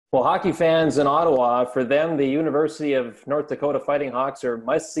Well, hockey fans in Ottawa, for them, the University of North Dakota Fighting Hawks are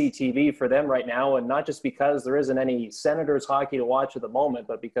must-see TV for them right now, and not just because there isn't any Senators hockey to watch at the moment,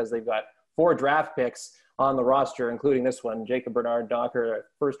 but because they've got four draft picks on the roster, including this one, Jacob Bernard-Docker, a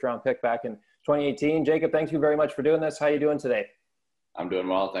first-round pick back in 2018. Jacob, thank you very much for doing this. How are you doing today? I'm doing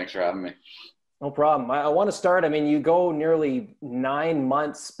well. Thanks for having me. No problem. I want to start. I mean, you go nearly 9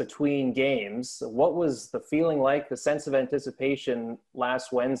 months between games. What was the feeling like, the sense of anticipation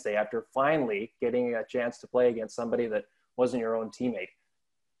last Wednesday after finally getting a chance to play against somebody that wasn't your own teammate?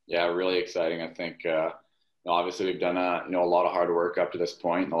 Yeah, really exciting. I think obviously we've done a lot of hard work up to this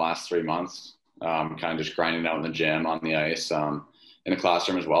point in the last 3 months, kind of just grinding out in the gym, on the ice, in the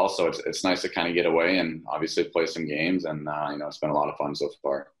classroom as well. So it's nice to kind of get away and obviously play some games, and it's been a lot of fun so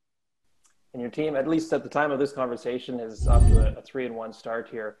far. And your team, at least at the time of this conversation, is off to a 3-1 start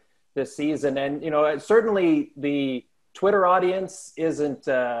here this season. And, certainly the Twitter audience isn't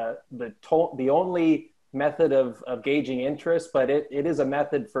the only method of gauging interest, but it is a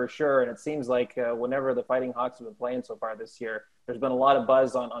method for sure. And it seems like whenever the Fighting Hawks have been playing so far this year, there's been a lot of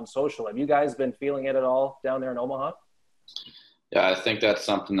buzz on social. Have you guys been feeling it at all down there in Omaha? Yeah, I think that's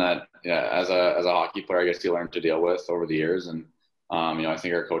something that, as a hockey player, I guess you learn to deal with over the years. And I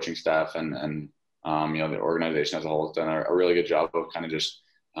think our coaching staff and the organization as a whole has done a really good job of kind of just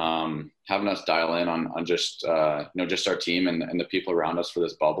having us dial in on just just our team and the people around us for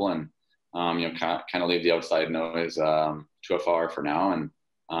this bubble, and kind of leave the outside noise to afar for now,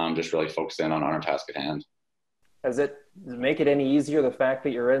 and just really focus in on our task at hand. Does it make it any easier, the fact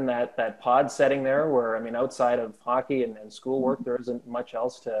that you're in that pod setting there where, I mean, outside of hockey and schoolwork, there isn't much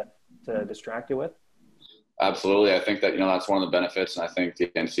else to distract you with? Absolutely. I think that, that's one of the benefits. And I think the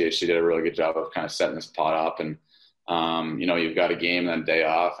NCHC did a really good job of kind of setting this pot up. And, you've got a game and a day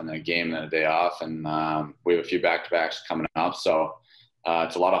off, and then a game and then a day off. And we have a few back-to-backs coming up. So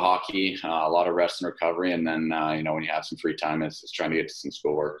it's a lot of hockey, a lot of rest and recovery. And then, when you have some free time, it's trying to get to some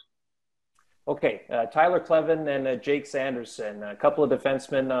schoolwork. Okay. Tyler Clevin and Jake Sanderson, a couple of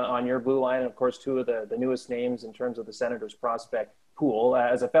defensemen on your blue line. And of course, two of the newest names in terms of the Senators prospect pool.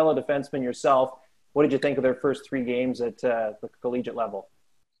 As a fellow defenseman yourself, what did you think of their first three games at the collegiate level?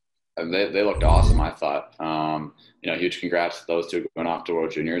 They looked awesome, I thought. Huge congrats to those two going off to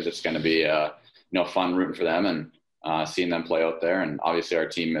World Juniors. It's going to be, fun rooting for them and seeing them play out there. And obviously our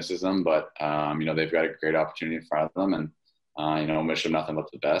team misses them, but, they've got a great opportunity in front of them. And, wish them nothing but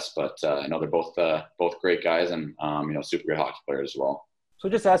the best. But, they're both great guys and, super good hockey players as well. So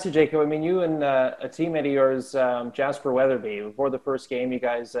just ask you, Jacob, I mean, you and a teammate of yours, Jasper Weatherby, before the first game, you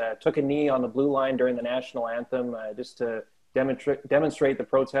guys took a knee on the blue line during the national anthem just to demonstrate the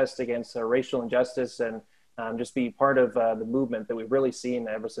protest against racial injustice and just be part of the movement that we've really seen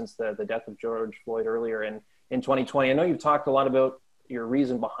ever since the death of George Floyd earlier in 2020. I know you've talked a lot about your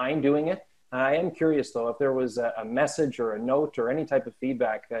reason behind doing it. I am curious, though, if there was a message or a note or any type of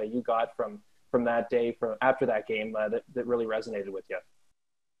feedback you got from that day, from after that game, that really resonated with you.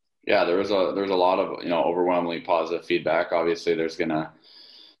 Yeah, there's a lot of overwhelmingly positive feedback. Obviously, there's gonna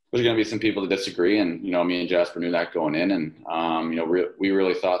be some people that disagree, and me and Jasper knew that going in, and we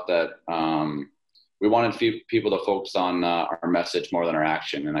really thought that we wanted people to focus on our message more than our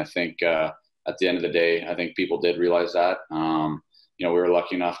action, and I think at the end of the day, I think people did realize that. We were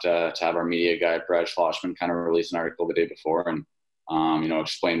lucky enough to have our media guy Brad Schlossman kind of release an article the day before, and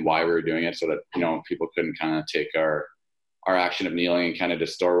explain why we were doing it, so that people couldn't kind of take our action of kneeling and kind of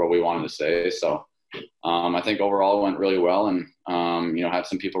distort what we wanted to say. So I think overall it went really well, and had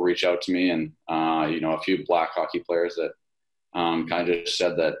some people reach out to me, and a few black hockey players that kind of just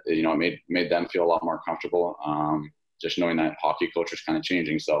said that it made them feel a lot more comfortable, just knowing that hockey culture is kind of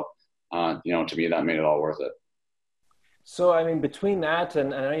changing. So to me, that made it all worth it. So, I mean, between that,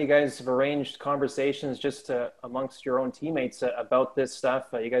 and I know you guys have arranged conversations just amongst your own teammates about this stuff.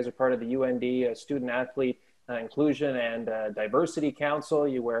 You guys are part of the UND Student Athlete Inclusion and Diversity Council.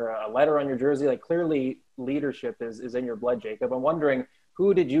 You wear a letter on your jersey. Like, clearly leadership is in your blood, Jacob. I'm wondering,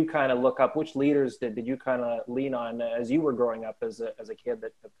 who did you kind of look up? Which leaders did you kind of lean on as you were growing up as a kid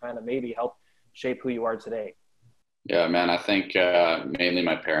that have kind of maybe helped shape who you are today? Yeah, man, I think mainly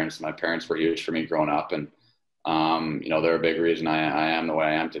my parents. My parents were huge for me growing up, and they're a big reason I am the way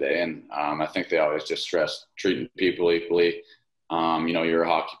I am today. And I think they always just stress treating people equally. You're a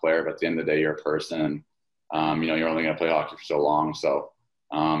hockey player, but at the end of the day, you're a person. And you're only going to play hockey for so long. So,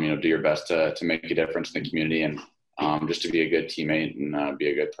 do your best to make a difference in the community, and just to be a good teammate and be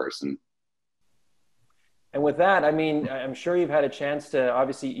a good person. And with that, I mean, I'm sure you've had a chance to,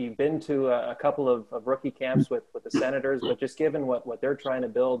 obviously you've been to a couple of rookie camps with the Senators, but just given what they're trying to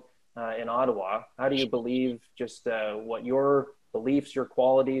build in Ottawa, how do you believe just what your beliefs, your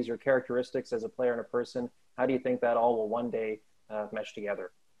qualities, your characteristics as a player and a person? How do you think that all will one day mesh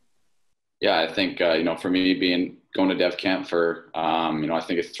together? Yeah, I think, for me going to dev camp for, I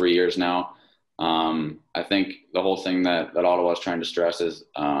think it's 3 years now. I think the whole thing that Ottawa is trying to stress is,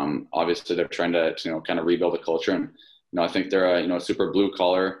 obviously they're trying to, kind of rebuild the culture. And, I think they're a, super blue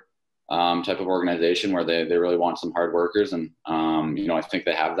collar, type of organization where they really want some hard workers. And, I think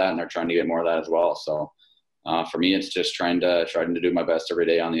they have that and they're trying to get more of that as well. So, for me, it's just trying to do my best every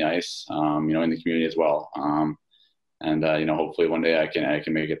day on the ice, in the community as well. And hopefully one day I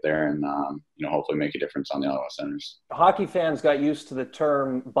can make it there and, hopefully make a difference on the Ottawa Senators. Hockey fans got used to the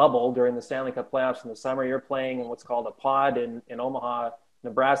term bubble during the Stanley Cup playoffs in the summer. You're playing in what's called a pod in Omaha,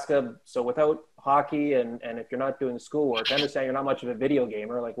 Nebraska. So without hockey and if you're not doing schoolwork, I understand you're not much of a video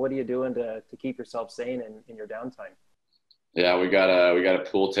gamer. Like, what are you doing to keep yourself sane in your downtime? Yeah, we got a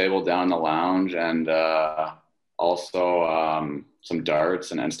pool table down in the lounge and also some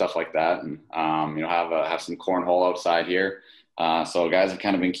darts and stuff like that, and have some cornhole outside here. So guys have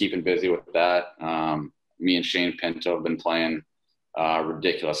kind of been keeping busy with that. Me and Shane Pinto have been playing a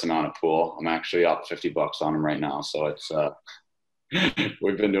ridiculous amount of pool. I'm actually up $50 on him right now, so it's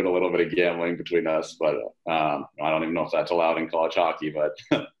we've been doing a little bit of gambling between us, but I don't even know if that's allowed in college hockey, but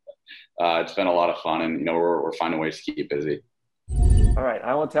it's been a lot of fun, and we're finding ways to keep busy. All right,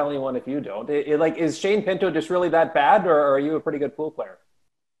 I won't tell anyone if you don't. Is Shane Pinto just really that bad, or are you a pretty good pool player?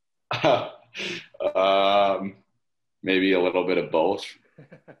 Maybe a little bit of both.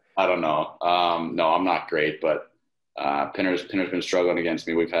 I don't know. No, I'm not great, but Pinner's been struggling against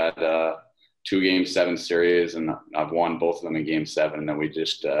me. We've had 2 Game 7 series, and I've won both of them in Game 7, and then we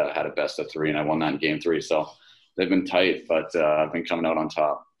just had a best of 3, and I won that in Game 3. So they've been tight, but I've been coming out on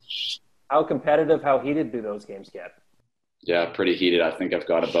top. How competitive, how heated do those games get? Yeah, pretty heated. I think I've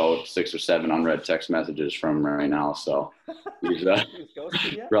got about 6 or 7 unread text messages from him right now. So he's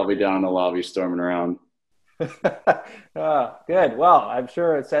probably down in the lobby storming around. Oh, good. Well, I'm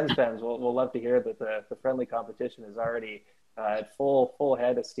sure Sens fans will love to hear that the friendly competition is already at full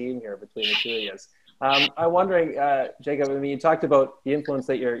head of steam here between the two of you. I'm wondering, Jacob, I mean, you talked about the influence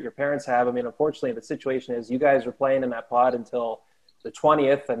that your parents have. I mean, unfortunately, the situation is you guys are playing in that pod until the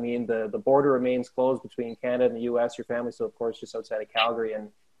 20th. I mean, the border remains closed between Canada and the U.S. Your family, so of course, just outside of Calgary and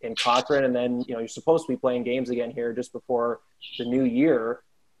in Cochrane. And then, you're supposed to be playing games again here just before the new year.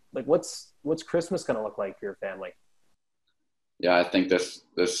 Like, what's Christmas going to look like for your family? Yeah, I think this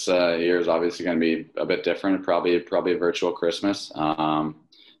year is obviously going to be a bit different. Probably a virtual Christmas.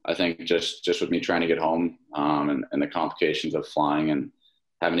 I think just with me trying to get home, and the complications of flying and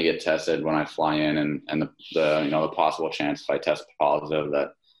having to get tested when I fly in, and the possible chance if I test positive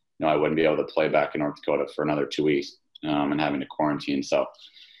that I wouldn't be able to play back in North Dakota for another 2 weeks, and having to quarantine. So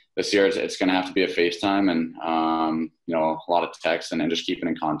this year it's going to have to be a FaceTime and a lot of text and just keeping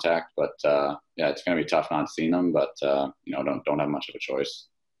in contact. But yeah, it's going to be tough not seeing them, but don't have much of a choice.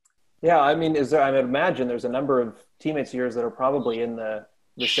 Yeah, I mean, I would imagine there's a number of teammates of yours that are probably in the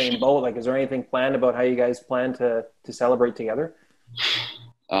same boat. Like, is there anything planned about how you guys plan to celebrate together?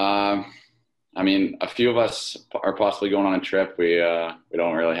 I mean, a few of us are possibly going on a trip. We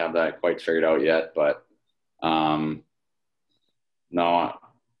don't really have that quite figured out yet, but no,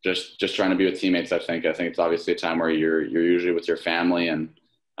 just trying to be with teammates. I think it's obviously a time where you're usually with your family and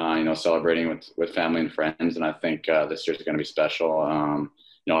celebrating with family and friends. And I think this year's going to be special.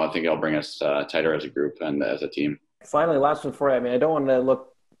 I think it'll bring us tighter as a group and as a team. Finally, last one for you. I mean, I don't want to look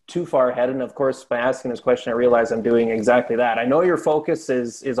too far ahead. And of course, by asking this question, I realize I'm doing exactly that. I know your focus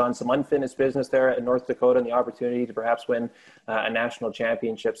is on some unfinished business there in North Dakota and the opportunity to perhaps win a national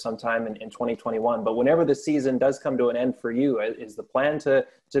championship sometime in 2021. But whenever the season does come to an end for you, is the plan to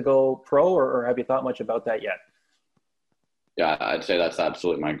go pro, or have you thought much about that yet? Yeah, I'd say that's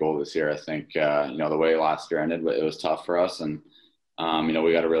absolutely my goal this year. I think, the way last year ended, it was tough for us. And,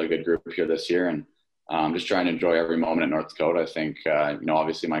 we got a really good group here this year. And just trying to enjoy every moment in North Dakota. I think,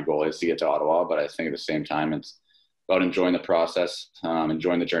 obviously my goal is to get to Ottawa, but I think at the same time, it's about enjoying the process,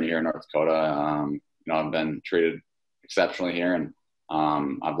 enjoying the journey here in North Dakota. I've been treated exceptionally here, and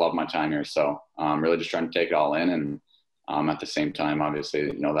I've loved my time here. So I'm really just trying to take it all in. And at the same time,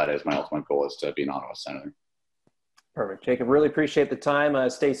 obviously, that is my ultimate goal, is to be an Ottawa Senator. Perfect. Jacob, really appreciate the time.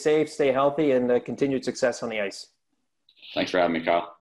 Stay safe, stay healthy, and continued success on the ice. Thanks for having me, Kyle.